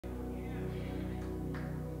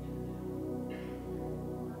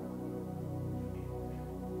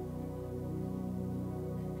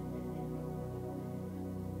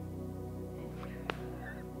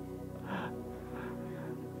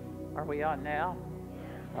Are we on now?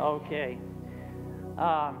 Okay.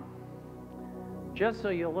 Just so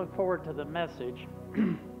you look forward to the message,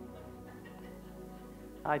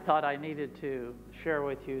 I thought I needed to share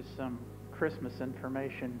with you some Christmas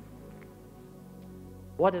information.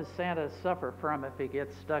 What does Santa suffer from if he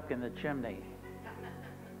gets stuck in the chimney?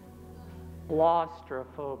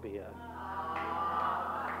 Claustrophobia.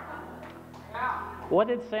 What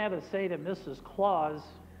did Santa say to Mrs. Claus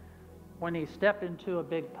when he stepped into a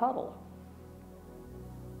big puddle?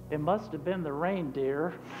 It must have been the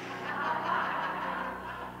reindeer.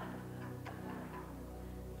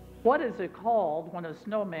 What is it called when a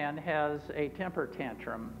snowman has a temper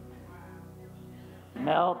tantrum?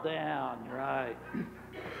 Meltdown, right.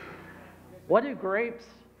 What do grapes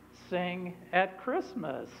sing at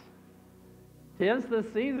Christmas? 'Tis the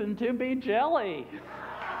season to be jelly.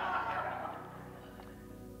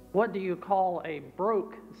 What do you call a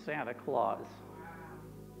broke Santa Claus?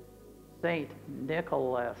 Saint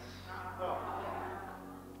Nicholas.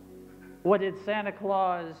 Why did Santa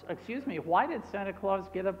Claus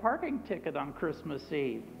get a parking ticket on Christmas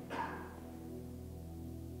Eve?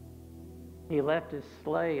 He left his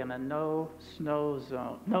sleigh in a no-snow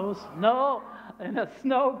zone. In a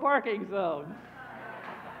snow parking zone.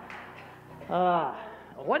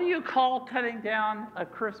 What do you call cutting down a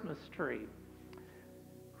Christmas tree?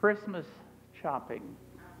 Christmas chopping.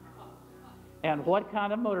 And what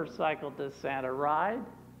kind of motorcycle does Santa ride?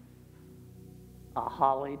 A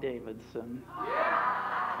Harley Davidson.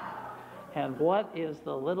 And what is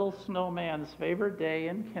the little snowman's favorite day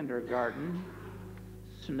in kindergarten?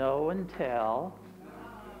 Snow and tell.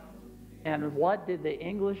 And what did the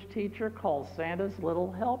English teacher call Santa's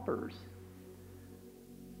little helpers?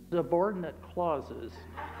 Subordinate clauses.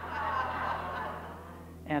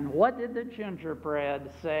 And what did the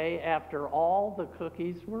gingerbread say after all the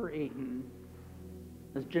cookies were eaten?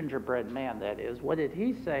 This gingerbread man, that is. What did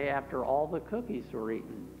he say after all the cookies were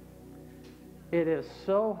eaten? It is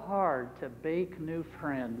so hard to bake new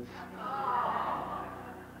friends.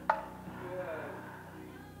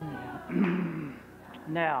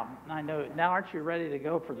 Now, I know, now aren't you ready to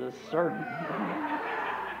go for this sermon?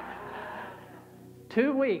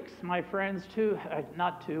 2 weeks, my friends, 3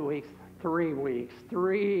 weeks.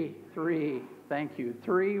 Thank you.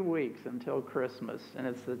 3 weeks until Christmas. And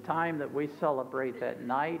it's the time that we celebrate that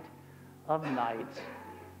night of nights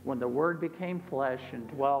when the Word became flesh and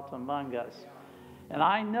dwelt among us. And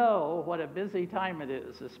I know what a busy time it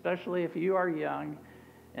is, especially if you are young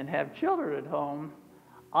and have children at home.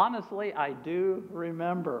 Honestly, I do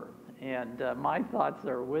remember, and my thoughts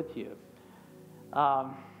are with you.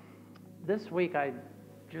 This week I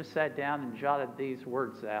just sat down and jotted these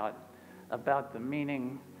words out about the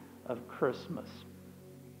meaning of Christmas.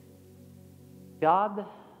 God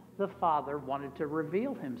the Father wanted to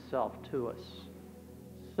reveal himself to us.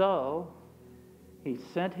 So he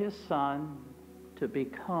sent his Son to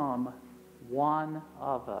become one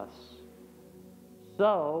of us.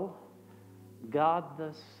 So God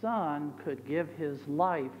the Son could give his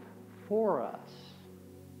life for us.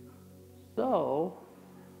 So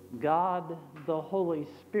God the Holy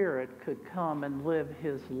Spirit could come and live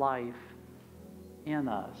his life in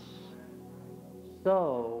us.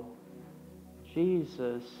 So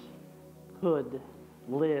Jesus could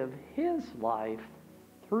live his life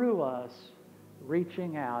through us,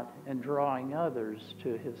 reaching out and drawing others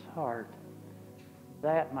to his heart.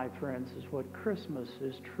 That, my friends, is what Christmas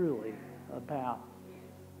is truly about.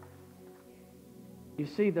 You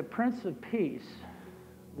see, the Prince of Peace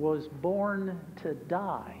was born to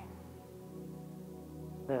die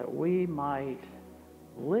that we might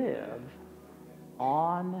live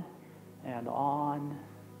on and on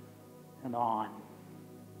and on.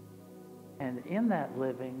 And in that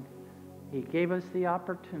living, he gave us the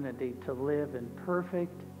opportunity to live in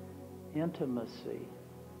perfect intimacy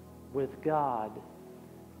with God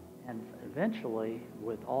and eventually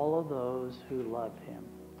with all of those who love him.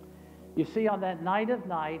 You see, on that night of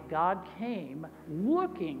night, God came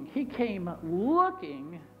looking. He came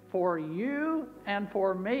looking for you and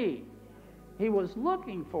for me. He was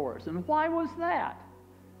looking for us. And why was that?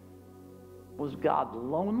 Was God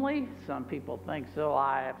lonely? Some people think so.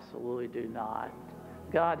 I absolutely do not.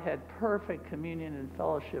 God had perfect communion and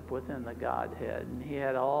fellowship within the Godhead, and he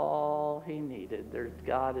had all he needed.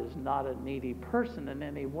 God is not a needy person in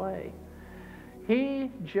any way.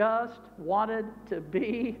 He just wanted to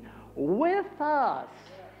be with us.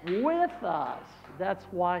 With us. That's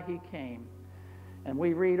why he came. And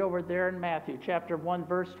we read over there in Matthew chapter 1,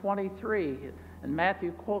 verse 23. And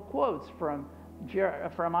Matthew quotes from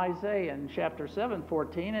from Isaiah in chapter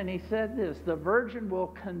 7:14, and he said this, "The virgin will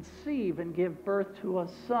conceive and give birth to a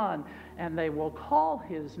son, and they will call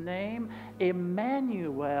his name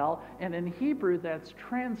Emmanuel," and in Hebrew that's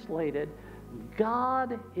translated,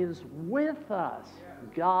 God is with us.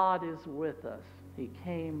 God is with us. He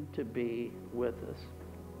came to be with us.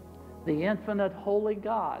 The infinite holy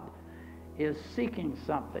God is seeking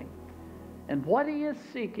something. And what he is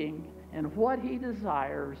seeking and what he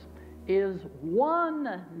desires is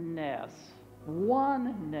oneness.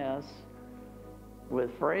 Oneness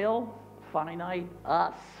with frail, finite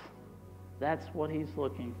us. That's what he's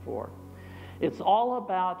looking for. It's all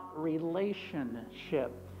about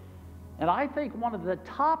relationship. And I think one of the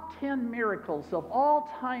top 10 miracles of all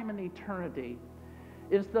time and eternity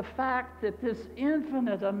is the fact that this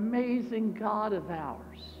infinite, amazing God of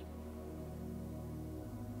ours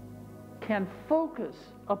can focus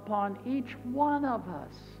upon each one of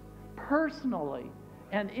us personally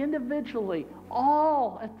and individually,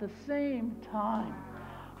 all at the same time.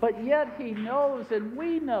 But yet he knows, and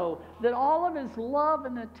we know, that all of his love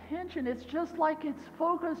and attention, it's just like it's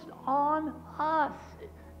focused on us.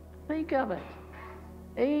 Think of it.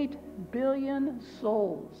 8 billion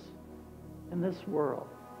souls in this world.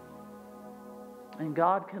 And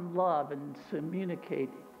God can love and communicate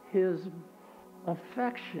his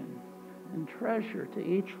affection and treasure to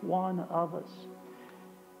each one of us.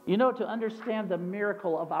 You know, to understand the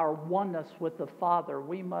miracle of our oneness with the Father,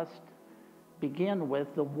 we must begin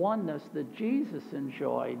with the oneness that Jesus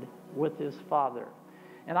enjoyed with his Father.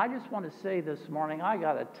 And I just want to say this morning, I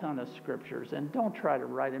got a ton of scriptures, and don't try to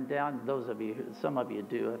write them down. Those of you, some of you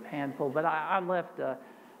do, a handful, but I left,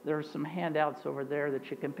 there's some handouts over there that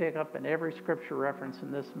you can pick up, and every scripture reference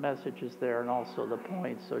in this message is there, and also the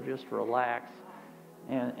points, so just relax.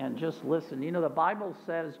 And just listen. You know, the Bible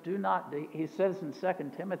says, he says in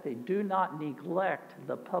 2 Timothy, do not neglect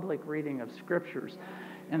the public reading of scriptures.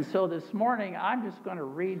 And so this morning, I'm just going to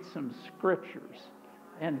read some scriptures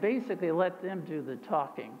and basically let them do the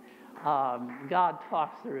talking. God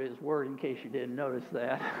talks through his word, in case you didn't notice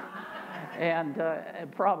that. And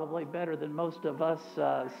probably better than most of us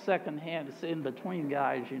secondhand in-between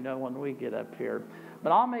guys, you know, when we get up here.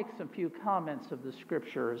 But I'll make some few comments of the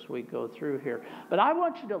scripture as we go through here. But I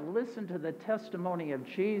want you to listen to the testimony of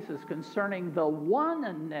Jesus concerning the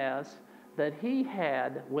oneness that he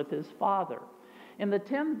had with his Father.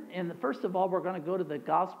 First of all, we're going to go to the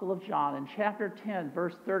Gospel of John. In chapter 10,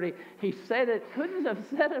 verse 30, he said it, couldn't have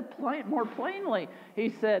said it more plainly. He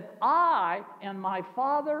said, I and my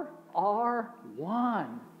Father are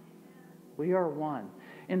one. We are one.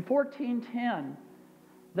 In 14:10,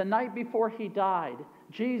 the night before he died,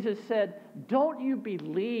 Jesus said, don't you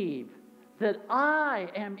believe that I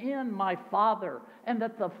am in my Father and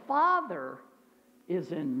that the Father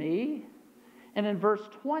is in me? And in verse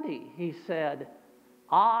 20, he said,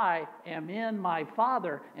 I am in my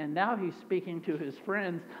Father. And now he's speaking to his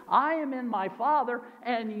friends. I am in my Father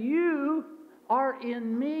and you are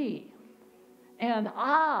in me. And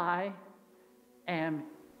I am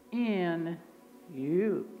in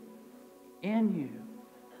you. In you.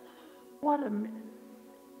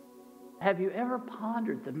 Have you ever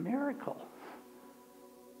pondered the miracle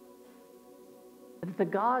that the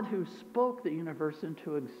God who spoke the universe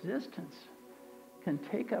into existence can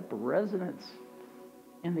take up residence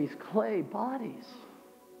in these clay bodies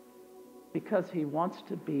because he wants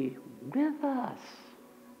to be with us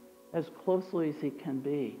as closely as he can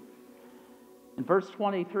be. In verse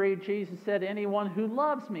 23, Jesus said, anyone who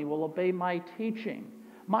loves me will obey my teaching.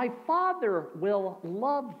 My Father will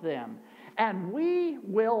love them, and we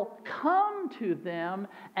will come to them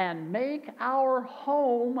and make our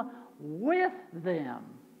home with them.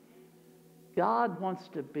 God wants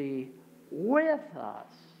to be with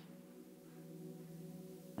us.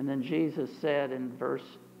 And then Jesus said in verse,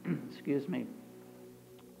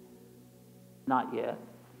 not yet.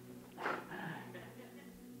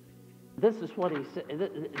 This is what he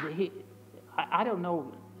said. I don't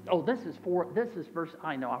know. Oh, this is verse,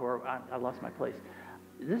 I know, I lost my place.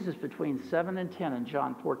 This is between 7 and 10 in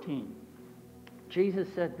John 14. Jesus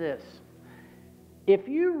said this, if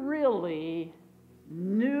you really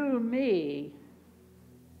knew me,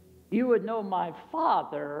 you would know my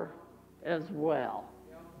Father as well.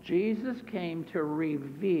 Jesus came to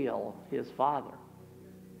reveal his Father.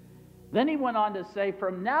 Then he went on to say,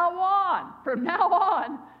 from now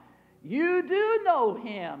on, you do know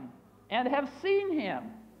him and have seen him.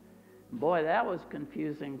 Boy, that was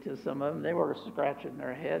confusing to some of them. They were scratching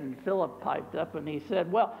their head, and Philip piped up and he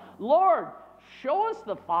said, well, Lord, show us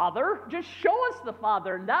the Father. Just show us the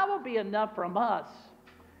Father, and that will be enough from us.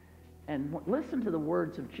 And listen to the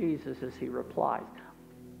words of Jesus as he replies.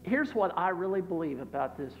 Here's what I really believe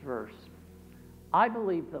about this verse. I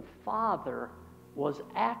believe the Father was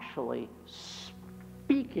actually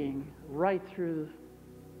speaking right through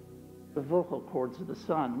the vocal cords of the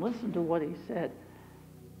Son. Listen to what he said.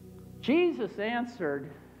 Jesus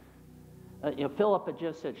answered, Philip had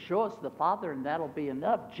just said, show us the Father and that'll be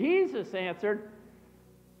enough. Jesus answered,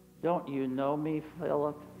 don't you know me,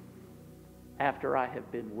 Philip, after I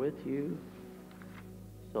have been with you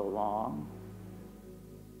so long?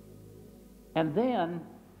 And then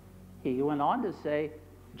he went on to say,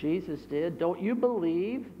 Jesus did, don't you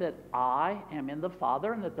believe that I am in the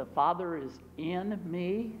Father and that the Father is in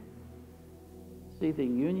me? See the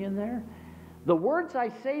union there? The words I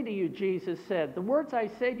say to you, Jesus said, the words I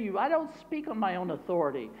say to you, I don't speak on my own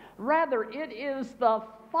authority. Rather, it is the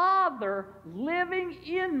Father living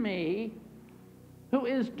in me who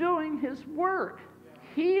is doing his work.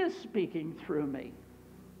 He is speaking through me.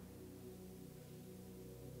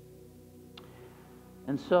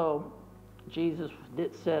 And so Jesus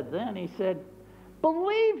said then, he said,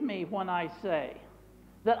 believe me when I say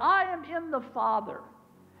that I am in the Father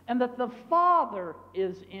and that the Father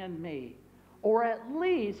is in me. Or at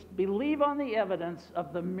least believe on the evidence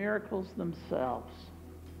of the miracles themselves.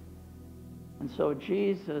 And so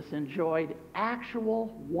Jesus enjoyed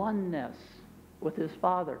actual oneness with his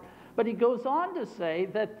Father. But he goes on to say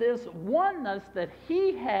that this oneness that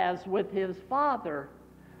he has with his Father,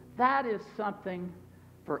 that is something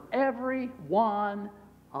for every one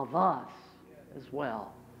of us as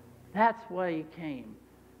well. That's why he came,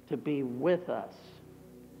 to be with us.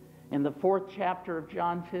 In the fourth verse of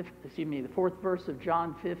John 15,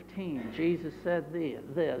 Jesus said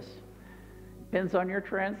this, depends on your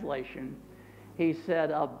translation. He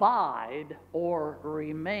said, abide or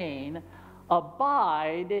remain,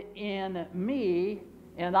 abide in me,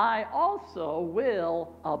 and I also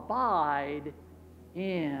will abide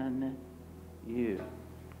in you.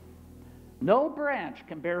 No branch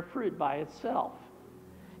can bear fruit by itself.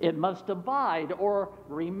 It must abide or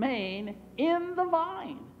remain in the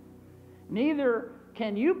vine. Neither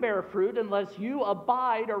can you bear fruit unless you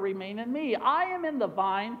abide or remain in me. I am in the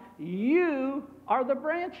vine, you are the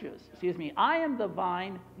branches. I am the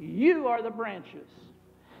vine, you are the branches.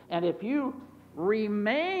 And if you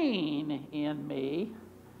remain in me,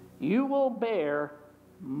 you will bear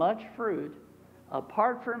much fruit.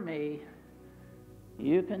 Apart from me,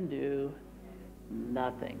 you can do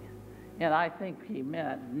nothing. And I think he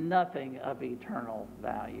meant nothing of eternal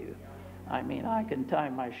value. I mean, I can tie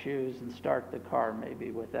my shoes and start the car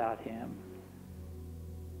maybe without him,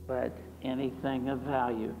 but anything of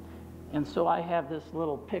value. And so I have this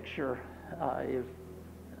little picture,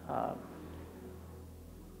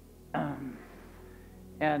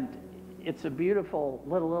 and it's a beautiful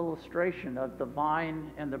little illustration of the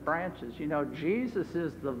vine and the branches. You know, Jesus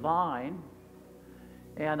is the vine,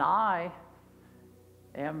 and I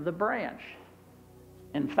am the branch.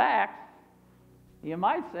 In fact, you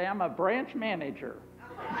might say I'm a branch manager.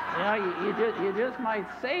 You know, you just might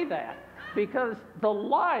say that, because the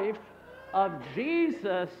life of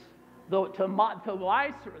Jesus,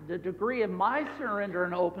 the degree of my surrender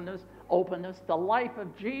and openness, the life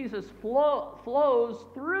of Jesus flows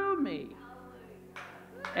through me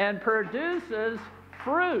and produces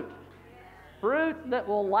fruit that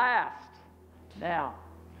will last. Now,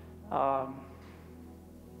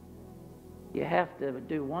 you have to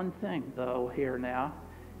do one thing, though, here now.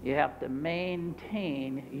 You have to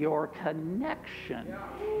maintain your connection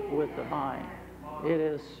with the vine. It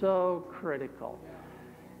is so critical.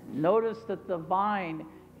 Notice that the vine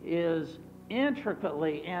is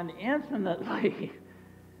intricately and infinitely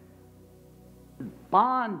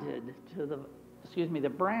bonded to the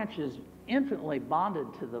branch is infinitely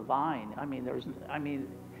bonded to the vine.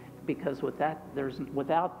 Because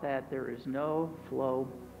without that there is no flow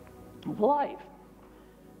of life.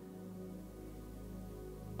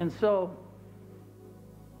 And so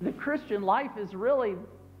the Christian life is really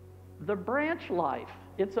the branch life.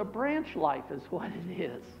 It's a branch life is what it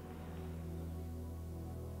is.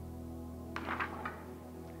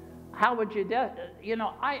 How would you,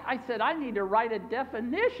 I said I need to write a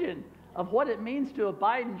definition of what it means to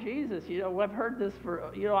abide in Jesus. I've heard this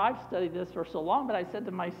I've studied this for so long, but I said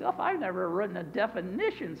to myself, I've never written a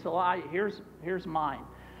definition, so here's mine.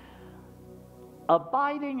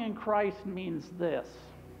 Abiding in Christ means this: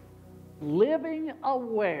 living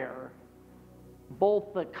aware,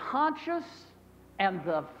 both the conscious and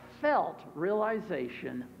the felt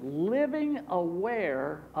realization, living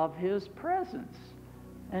aware of his presence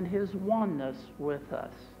and his oneness with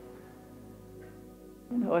us.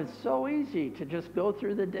 You know, it's so easy to just go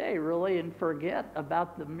through the day, really, and forget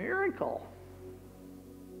about the miracle.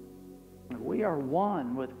 We are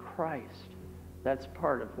one with Christ. That's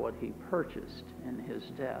part of what he purchased in his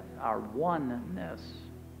death, our oneness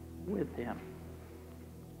with him.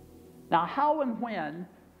 Now, how and when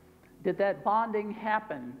did that bonding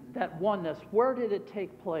happen, that oneness? Where did it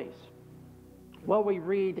take place? Well, we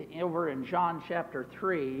read over in John chapter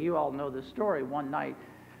 3. You all know the story. One night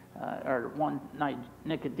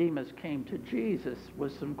Nicodemus came to Jesus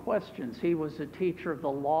with some questions. He was a teacher of the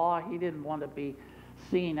law. He didn't want to be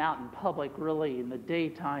seen out in public, really, in the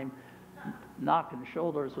daytime, knocking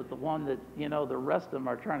shoulders with the one that, you know, the rest of them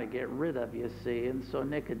are trying to get rid of, you see. And so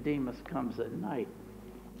Nicodemus comes at night.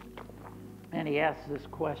 And he asks this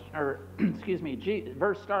question, or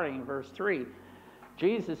starting in verse 3.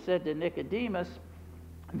 Jesus said to Nicodemus,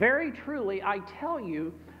 "Very truly, I tell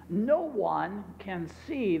you, no one can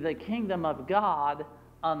see the kingdom of God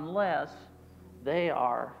unless they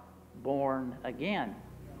are born again."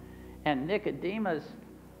 And Nicodemus,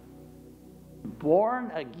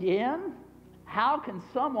 born again? How can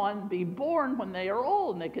someone be born when they are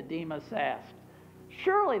old? Nicodemus asked.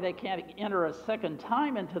 Surely they can't enter a second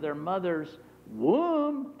time into their mother's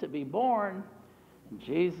womb to be born. And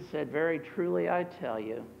Jesus said, "Very truly I tell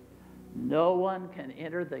you, no one can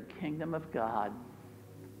enter the kingdom of God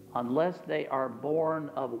unless they are born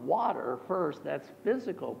of water first." That's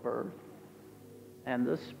physical birth. And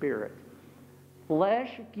the Spirit.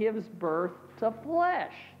 Flesh gives birth to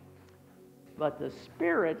flesh, but the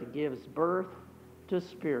Spirit gives birth to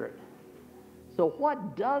spirit. So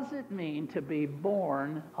what does it mean to be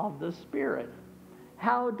born of the Spirit?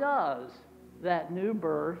 How does that new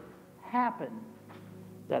birth happen?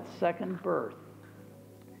 That second birth.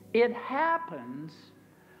 It happens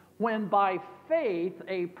when by faith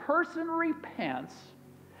a person repents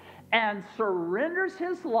and surrenders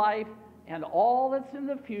his life and all that's in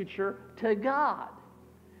the future to God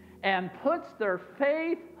and puts their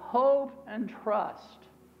faith, hope, and trust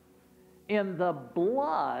in the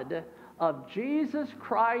blood of Jesus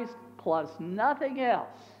Christ plus nothing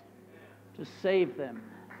else to save them.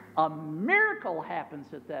 A miracle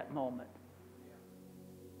happens at that moment.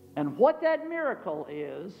 And what that miracle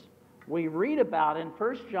is, we read about in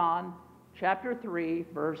 1 John chapter 3,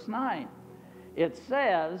 verse 9. It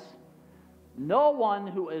says, "No one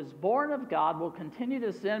who is born of God will continue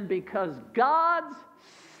to sin because God's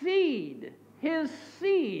seed, his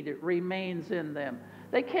seed, remains in them."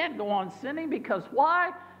 They can't go on sinning because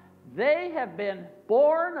why? They have been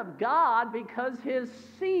born of God because his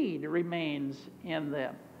seed remains in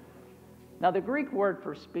them. Now, the Greek word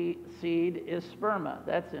for seed is sperma.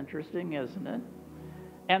 That's interesting, isn't it?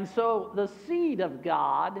 And so the seed of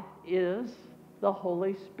God is the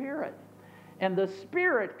Holy Spirit. And the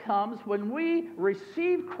Spirit comes when we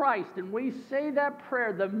receive Christ and we say that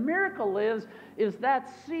prayer. The miracle is that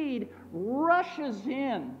seed rushes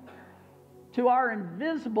in to our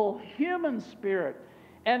invisible human spirit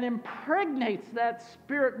and impregnates that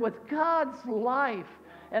spirit with God's life.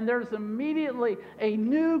 And there's immediately a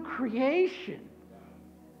new creation.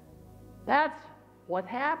 That's what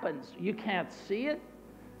happens. You can't see it,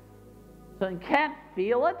 so you can't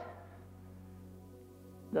feel it.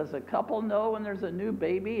 Does a couple know when there's a new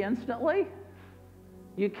baby instantly?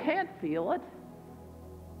 You can't feel it,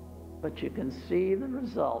 but you can see the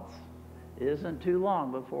results. It isn't too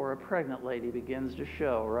long before a pregnant lady begins to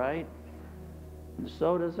show, right? And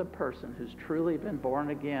so does a person who's truly been born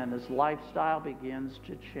again. His lifestyle begins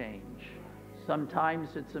to change.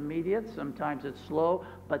 Sometimes it's immediate, sometimes it's slow,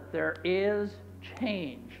 but there is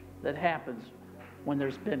change that happens when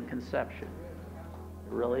there's been conception.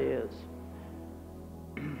 It really is.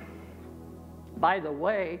 By the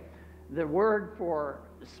way, the word for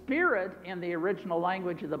spirit in the original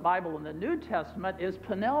language of the Bible in the New Testament is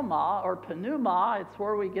pneuma or pneuma. It's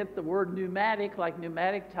where we get the word pneumatic, like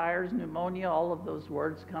pneumatic tires, pneumonia. All of those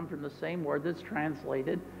words come from the same word that's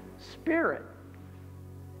translated spirit.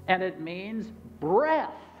 And it means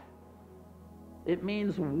breath. It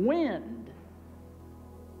means wind.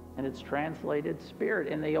 And it's translated spirit.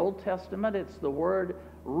 In the Old Testament, it's the word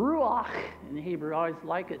ruach in Hebrew. I always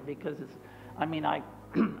like it because it's,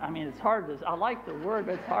 it's hard to, I like the word,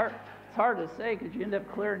 but it's hard to say because you end up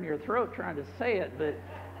clearing your throat trying to say it.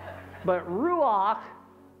 But ruach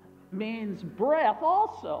means breath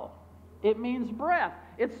also. It means breath.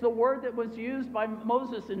 It's the word that was used by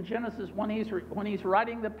Moses in Genesis when he's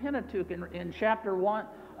writing the Pentateuch in chapter 1,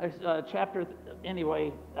 is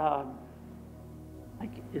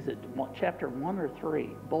it chapter 1 or 3?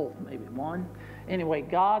 Both, maybe 1. Anyway,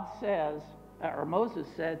 God says, or Moses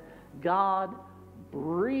said, God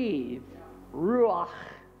breathed ruach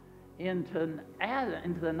into Adam,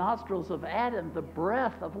 into the nostrils of Adam, the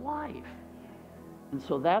breath of life. And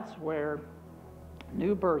so that's where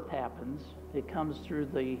new birth happens. It comes through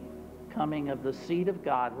the coming of the seed of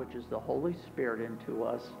God, which is the Holy Spirit, into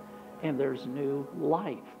us, and there's new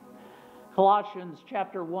life. Colossians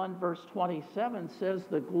chapter 1, verse 27 says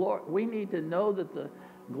we need to know that the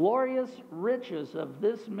glorious riches of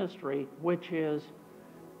this mystery, which is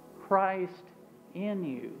Christ in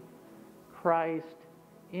you. Christ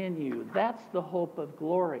in you. That's the hope of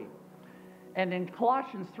glory. And in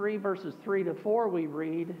Colossians 3, verses 3 to 4, we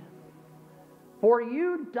read, "For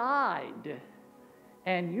you died,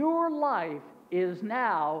 and your life is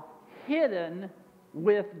now hidden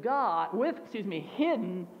with God,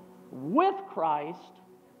 hidden with Christ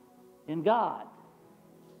in God."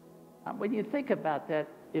 When you think about that,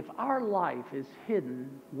 if our life is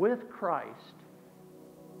hidden with Christ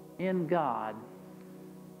in God,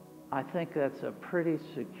 I think that's a pretty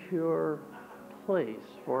secure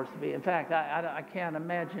place for us to be. In fact, I can't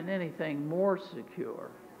imagine anything more secure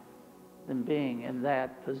than being in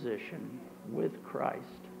that position with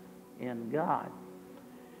Christ in God.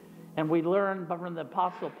 And we learn from the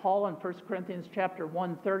Apostle Paul in 1 Corinthians chapter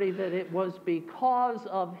 1:30 that it was because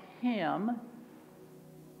of him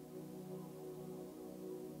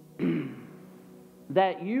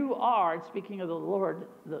that you are, speaking of the Lord,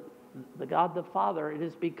 the God the Father, it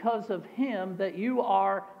is because of him that you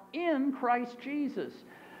are in Christ Jesus.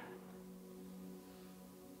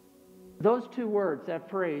 Those two words, that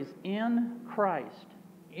phrase, in Christ,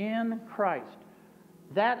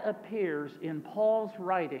 that appears in Paul's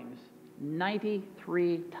writings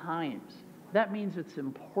 93 times. That means it's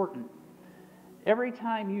important. Every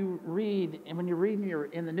time you read, and when you read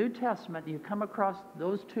in the New Testament, you come across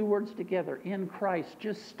those two words together, in Christ,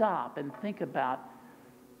 just stop and think about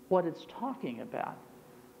what it's talking about.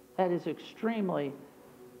 That is extremely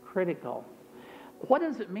critical. What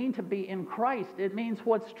does it mean to be in Christ? It means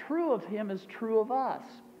what's true of him is true of us.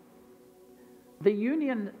 The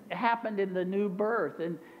union happened in the new birth,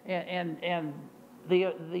 and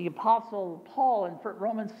the Apostle Paul in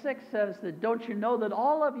Romans 6 says that, don't you know that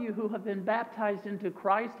all of you who have been baptized into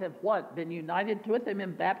Christ have what? Been united with him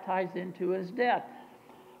and baptized into his death.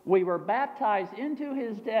 We were baptized into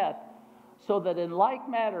his death, so that in like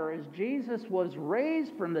manner as Jesus was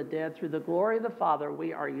raised from the dead through the glory of the Father,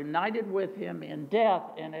 we are united with him in death,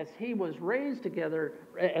 and as he was raised together,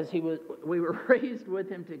 we were raised with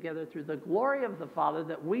him together through the glory of the Father,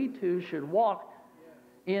 that we too should walk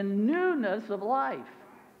in newness of life.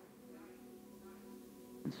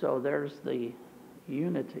 And so there's the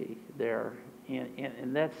unity there,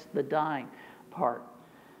 and that's the dying part.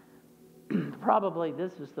 Probably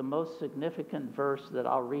this is the most significant verse that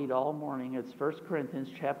I'll read all morning. It's 1 Corinthians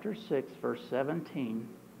chapter 6, verse 17.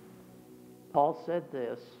 Paul said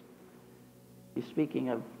this. He's speaking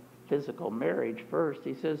of physical marriage first.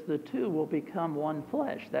 He says, the two will become one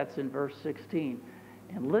flesh. That's in verse 16.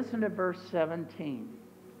 And listen to verse 17.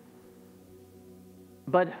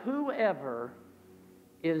 But whoever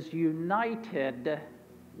is united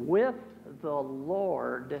with the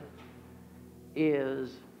Lord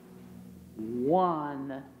is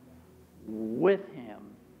one with him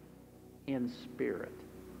in spirit.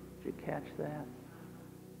 Did you catch that?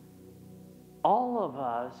 All of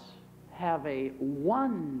us have a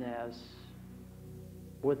oneness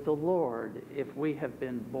with the Lord if we have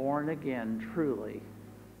been born again truly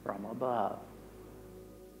from above.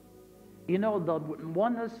 You know,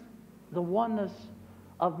 the oneness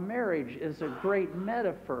of marriage is a great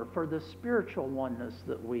metaphor for the spiritual oneness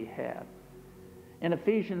that we have. In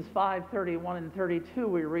Ephesians 5:31 and 32,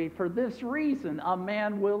 we read, "For this reason a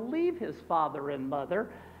man will leave his father and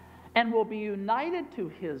mother and will be united to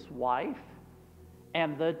his wife,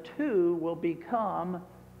 and the two will become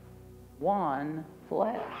one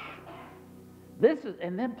flesh."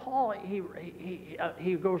 And then Paul, he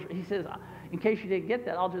says, in case you didn't get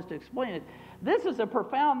that, I'll just explain it. This is a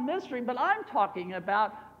profound mystery, but I'm talking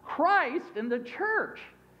about Christ and the church.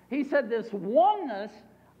 He said this oneness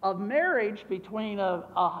of marriage between a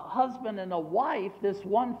husband and a wife, this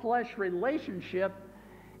one flesh relationship,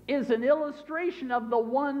 is an illustration of the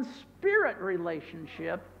one spirit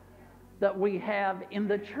relationship that we have in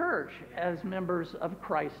the church as members of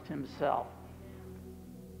Christ himself.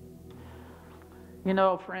 You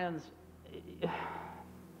know, friends,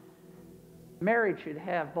 marriage should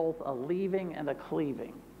have both a leaving and a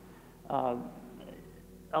cleaving. A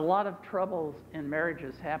lot of troubles in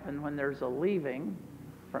marriages happen when there's a leaving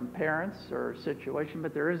from parents or situation,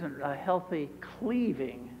 but there isn't a healthy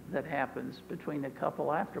cleaving that happens between the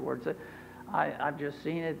couple afterwards. I've just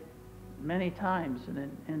seen it many times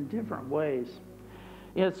and in different ways.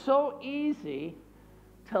 It's so easy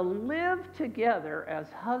to live together as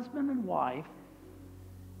husband and wife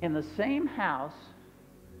in the same house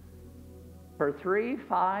for 3,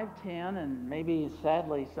 5, 10, and maybe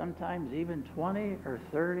sadly sometimes even 20 or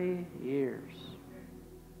 30 years.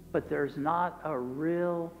 But there's not a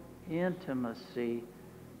real intimacy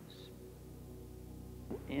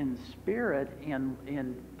in spirit,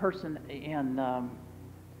 in person, in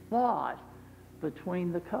thought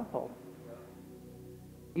between the couple.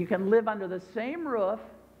 You can live under the same roof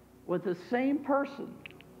with the same person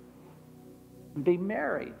and be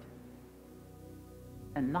married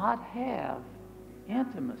and not have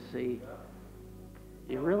intimacy.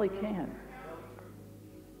 You really can.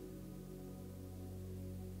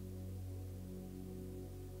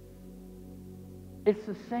 It's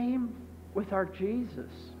the same with our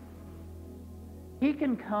Jesus. He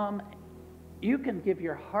can come, you can give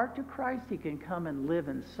your heart to Christ. He can come and live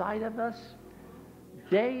inside of us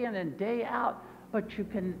day in and day out, but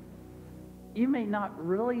you may not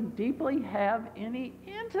really deeply have any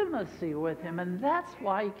intimacy with him, and that's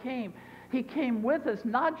why he came. He came with us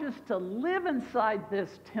not just to live inside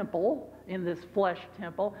this temple, in this flesh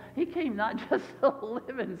temple. He came not just to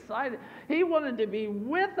live inside it. He wanted to be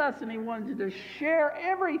with us, and he wanted to share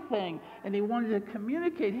everything, and he wanted to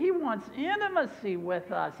communicate. He wants intimacy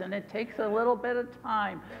with us, and it takes a little bit of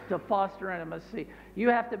time to foster intimacy. You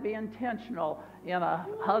have to be intentional in a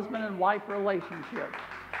husband and wife relationship.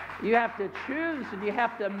 You have to choose, and you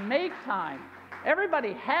have to make time.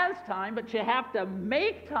 Everybody has time, but you have to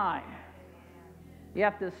make time. You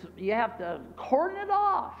have to cordon it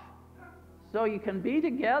off so you can be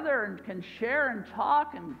together and can share and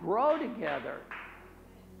talk and grow together.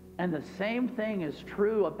 And the same thing is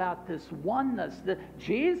true about this oneness.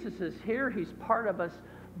 Jesus is here, he's part of us,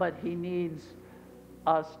 but he needs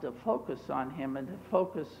us to focus on him and to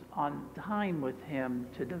focus on time with him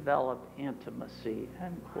to develop intimacy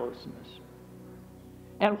and closeness.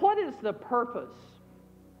 And what is the purpose?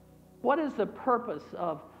 What is the purpose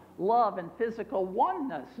of love and physical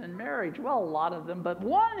oneness in marriage? Well, a lot of them, but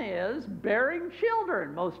one is bearing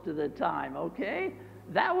children most of the time, okay?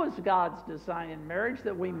 That was God's design in marriage,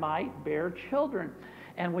 that we might bear children.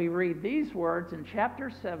 And we read these words in chapter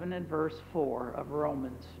 7 and verse 4 of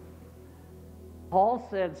Romans. Paul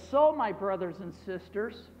said, "So, my brothers and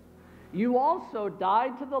sisters, you also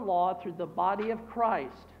died to the law through the body of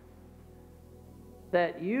Christ,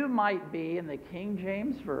 that you might be," in the King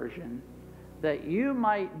James Version, "that you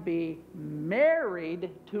might be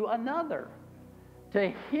married to another, to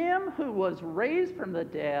him who was raised from the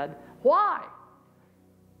dead." Why?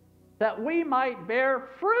 That we might bear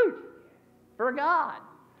fruit for God.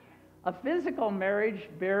 A physical marriage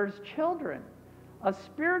bears children. A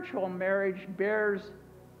spiritual marriage bears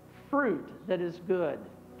fruit that is good.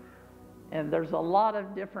 And there's a lot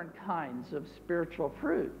of different kinds of spiritual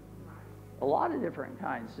fruit. A lot of different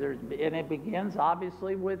kinds. And it begins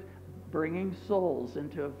obviously with bringing souls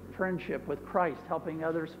into a friendship with Christ, helping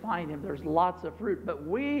others find him. There's lots of fruit. But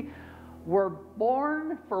we were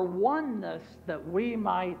born for oneness, that we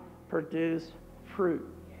might produce fruit.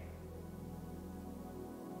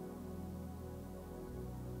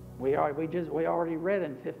 We already read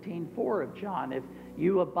in 15:4 of John, "If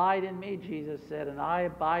you abide in me," Jesus said, "and I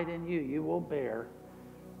abide in you, you will bear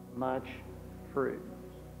much fruit."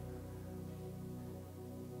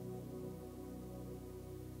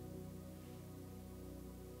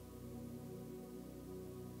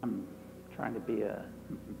 I'm trying to be a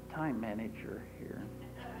time manager here.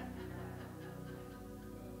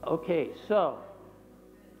 Okay, so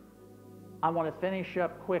I want to finish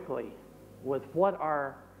up quickly with what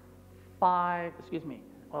are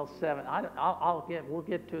seven. We'll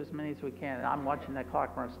get to as many as we can. I'm watching that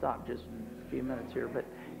clock. We're going to stop just a few minutes here. But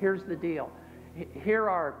here's the deal. Here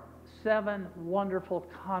are 7 wonderful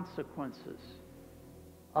consequences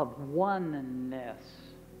of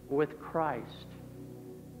oneness with Christ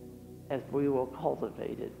as we will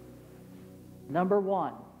cultivate it. Number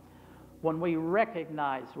 1, when we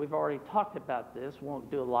recognize, we've already talked about this,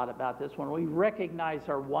 won't do a lot about this, when we recognize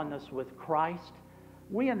our oneness with Christ,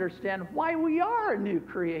 we understand why we are a new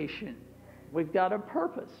creation. We've got a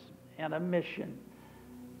purpose and a mission.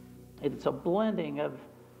 It's a blending of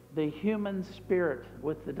the human spirit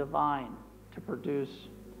with the divine to produce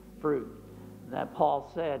fruit. That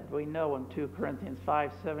Paul said, we know in 2 Corinthians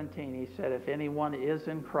 5:17, he said, "If anyone is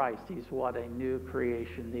in Christ, he's what? A new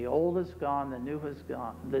creation. The old is gone, the new has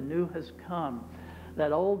gone, the new has come."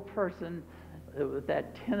 That old person with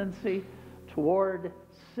that tendency toward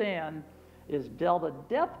sin is dealt a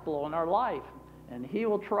death blow in our life, and he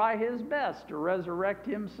will try his best to resurrect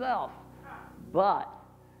himself. but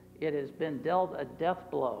it has been dealt a death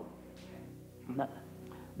blow.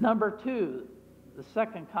 Number two, the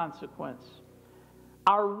second consequence.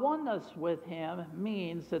 Our oneness with him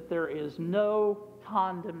means that there is no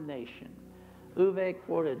condemnation. Uwe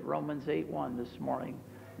quoted Romans 8:1 this morning.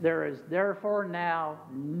 There is therefore now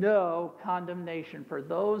no condemnation for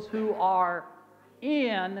those who are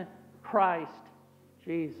in Christ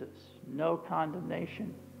Jesus. No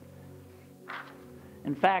condemnation.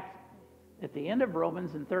 In fact, at the end of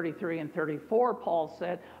Romans in 33 and 34, Paul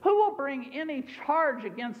said, "Who will bring any charge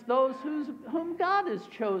against those whom God has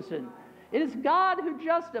chosen? It is God who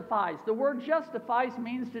justifies." The word justifies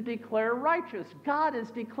means to declare righteous. God is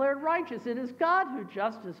declared righteous. It is God who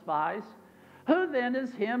justifies. Who then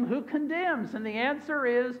is him who condemns? And the answer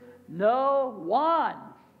is no one.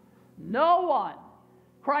 No one.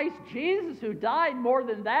 Christ Jesus, who died, more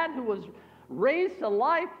than that, who was raised to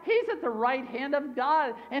life, he's at the right hand of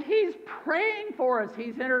God, and he's praying for us.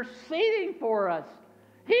 He's interceding for us.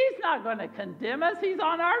 He's not going to condemn us. He's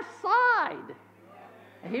on our side.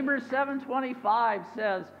 Hebrews 7:25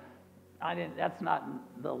 says, that's not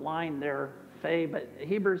the line there, Faye, but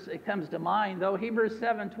Hebrews, it comes to mind, though. Hebrews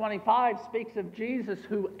 7:25 speaks of Jesus,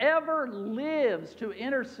 who ever lives to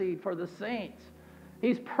intercede for the saints.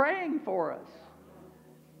 He's praying for us.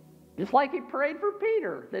 Just like he prayed for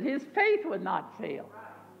Peter, that his faith would not fail.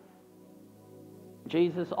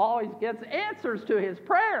 Jesus always gets answers to his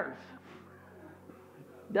prayers.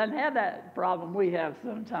 Doesn't have that problem we have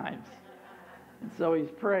sometimes. And so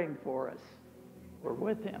he's praying for us. We're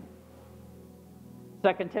with him.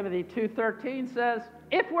 2 Timothy 2:13 says,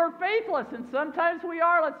 if we're faithless, and sometimes we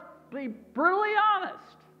are, let's be brutally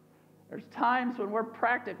honest. There's times when we're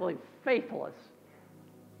practically faithless.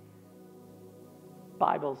 The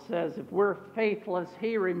Bible says if we're faithless,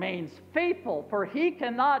 he remains faithful, for he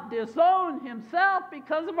cannot disown himself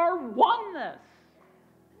because of our oneness.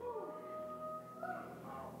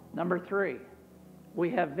 Number 3, we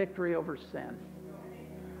have victory over sin.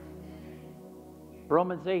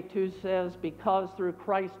 Romans 8:2 says, because through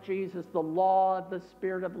Christ Jesus, the law of the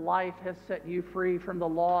Spirit of life has set you free from the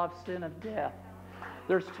law of sin and death.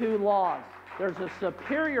 There's 2 laws. There's a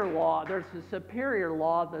superior law. There's a superior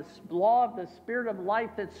law, the law of the Spirit of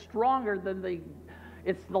life that's stronger than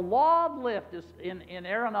it's the law of lift in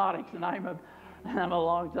aeronautics, and I'm a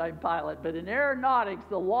long-time pilot, but in aeronautics,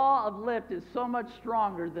 the law of lift is so much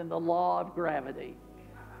stronger than the law of gravity.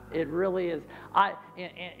 It really is.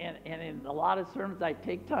 And in a lot of sermons, I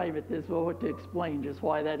take time at this moment to explain just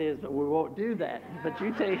why that is, but we won't do that. But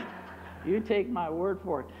you take my word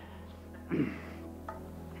for it.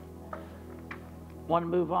 Want to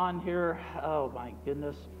move on here? Oh my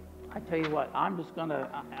goodness! I tell you what, I'm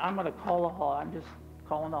gonna call a halt. I'm just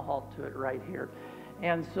calling a halt to it right here.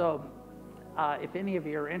 And so, if any of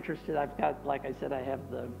you are interested, I've got, like I said, I have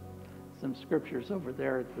some scriptures over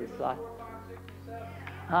there at the side.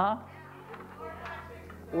 Huh?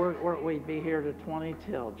 We'd be here to 20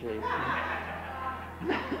 till, Jason.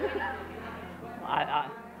 I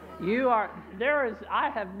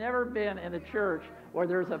have never been in a church where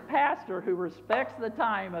there's a pastor who respects the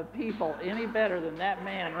time of people any better than that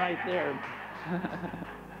man right there.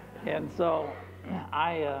 And so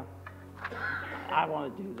I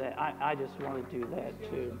want to do that. I just want to do that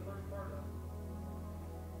too.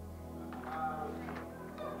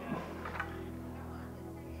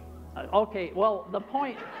 Okay, well, the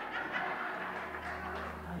point,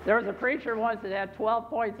 there was a preacher once that had 12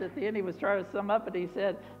 points at the end. He was trying to sum up, and he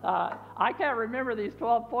said, I can't remember these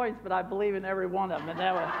 12 points, but I believe in every one of them. And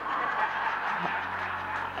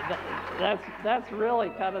that's really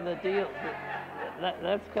kind of the deal.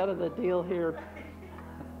 That's kind of the deal here.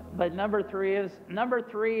 But number three is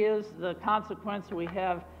the consequence. We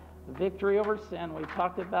have victory over sin. We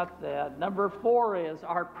talked about that. Number 4 is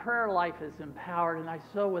our prayer life is empowered, and I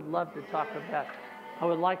so would love to talk about. I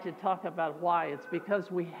would like to talk about why. It's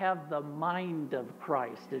because we have the mind of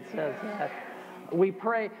Christ. It says that we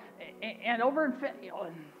pray, and over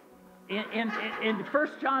in 1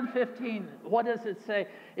 John 15, what does it say?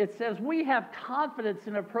 It says we have confidence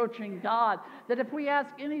in approaching God, that if we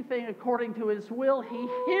ask anything according to His will, He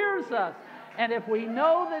hears us. And if we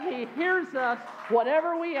know that He hears us,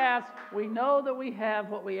 whatever we ask, we know that we have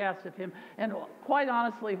what we asked of Him. And quite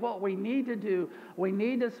honestly, what we need to do, we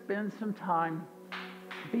need to spend some time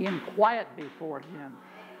being quiet before Him.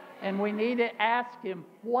 And we need to ask Him,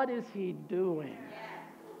 what is He doing?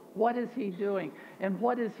 What is He doing? And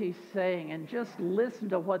what is He saying? And just listen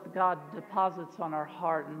to what God deposits on our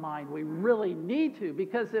heart and mind. We really need to,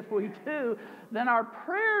 because if we do, then our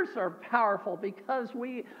prayers are powerful because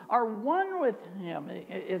we are one with Him.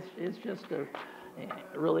 It's just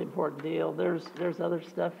Really important deal. There's other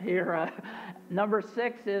stuff here. Number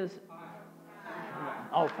 6 is,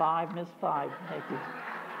 5, missed 5. Thank you.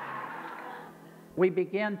 We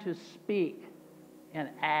begin to speak and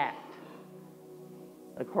act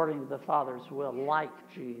according to the Father's will, like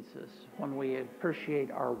Jesus, when we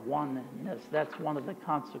appreciate our oneness. That's one of the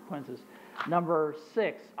consequences. Number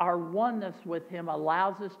 6, our oneness with Him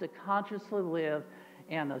allows us to consciously live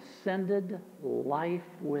an ascended life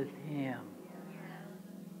with Him.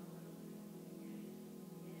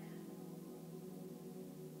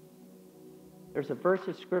 There's a verse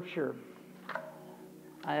of Scripture,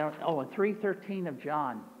 in 3:13 of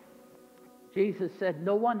John. Jesus said,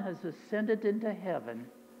 "No one has ascended into heaven,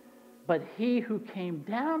 but He who came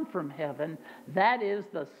down from heaven, that is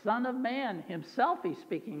the Son of Man Himself He's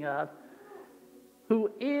speaking of,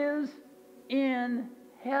 who is in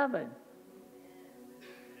heaven."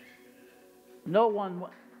 No one.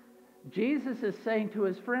 Jesus is saying to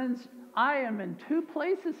His friends, I am in 2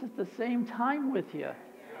 places at the same time with you.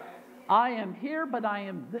 I am here, but I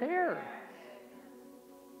am there.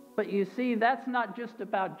 But you see, that's not just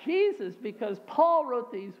about Jesus, because Paul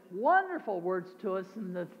wrote these wonderful words to us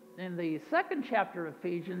in the 2nd chapter of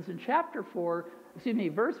Ephesians, in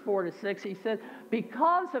verse 4 to 6. He said,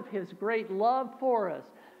 because of His great love for us,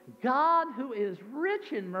 God, who is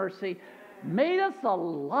rich in mercy, made us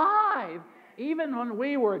alive even when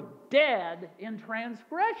we were dead in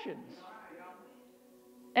transgressions.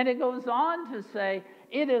 And it goes on to say,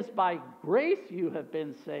 it is by grace you have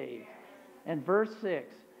been saved. And verse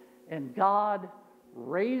 6, and God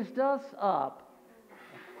raised us up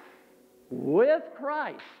with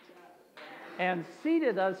Christ and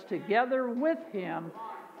seated us together with Him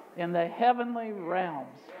in the heavenly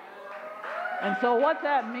realms. And so what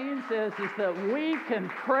that means is that we can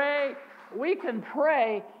pray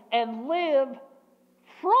and live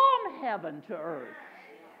from heaven to earth.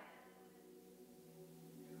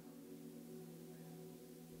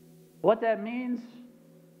 What that means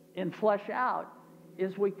in flesh out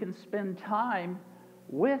is we can spend time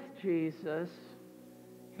with Jesus,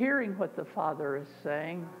 hearing what the Father is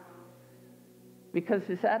saying, because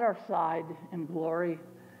He's at our side in glory,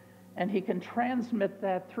 and He can transmit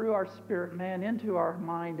that through our spirit man into our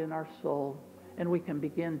mind and our soul, and we can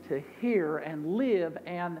begin to hear and live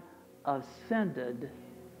an ascended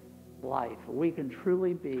life. We can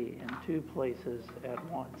truly be in 2 places at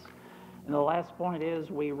once. And the last point is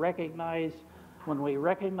when we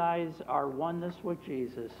recognize our oneness with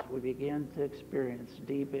Jesus, we begin to experience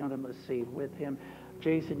deep intimacy with Him.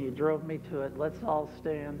 Jason, you drove me to it. Let's all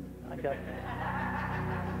stand.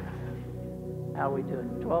 How are we doing?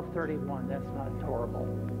 12:31. That's not horrible.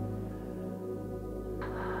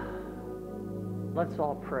 Let's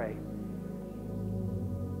all pray.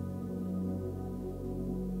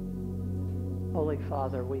 Holy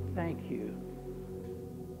Father, we thank You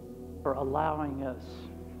for allowing us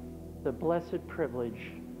the blessed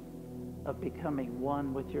privilege of becoming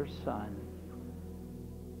one with Your Son.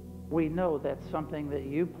 We know that's something that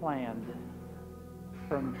You planned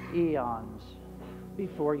from eons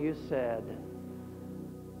before You said,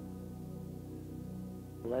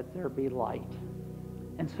 let there be light.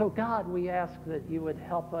 And so, God, we ask that You would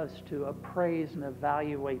help us to appraise and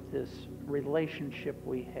evaluate this relationship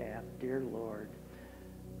we have, dear Lord.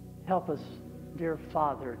 Help us, dear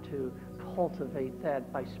Father, to cultivate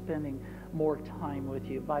that by spending more time with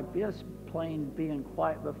You, by just plain being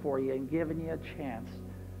quiet before You and giving You a chance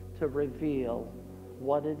to reveal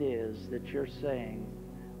what it is that You're saying.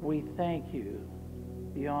 We thank You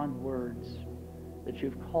beyond words that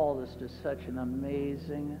You've called us to such an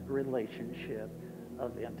amazing relationship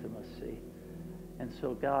of intimacy. And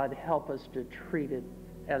so, God, help us to treat it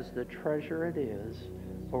as the treasure it is,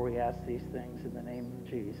 for we ask these things in the name of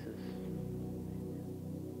Jesus.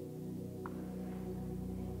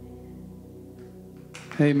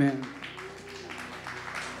 Amen.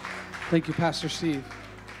 Thank you, Pastor Steve.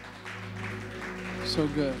 So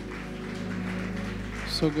good.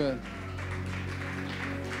 So good.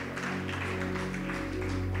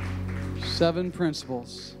 7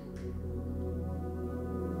 principles.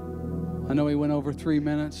 I know he went over 3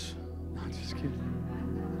 minutes. No, I'm just kidding.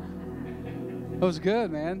 That was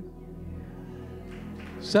good, man.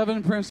 7 principles.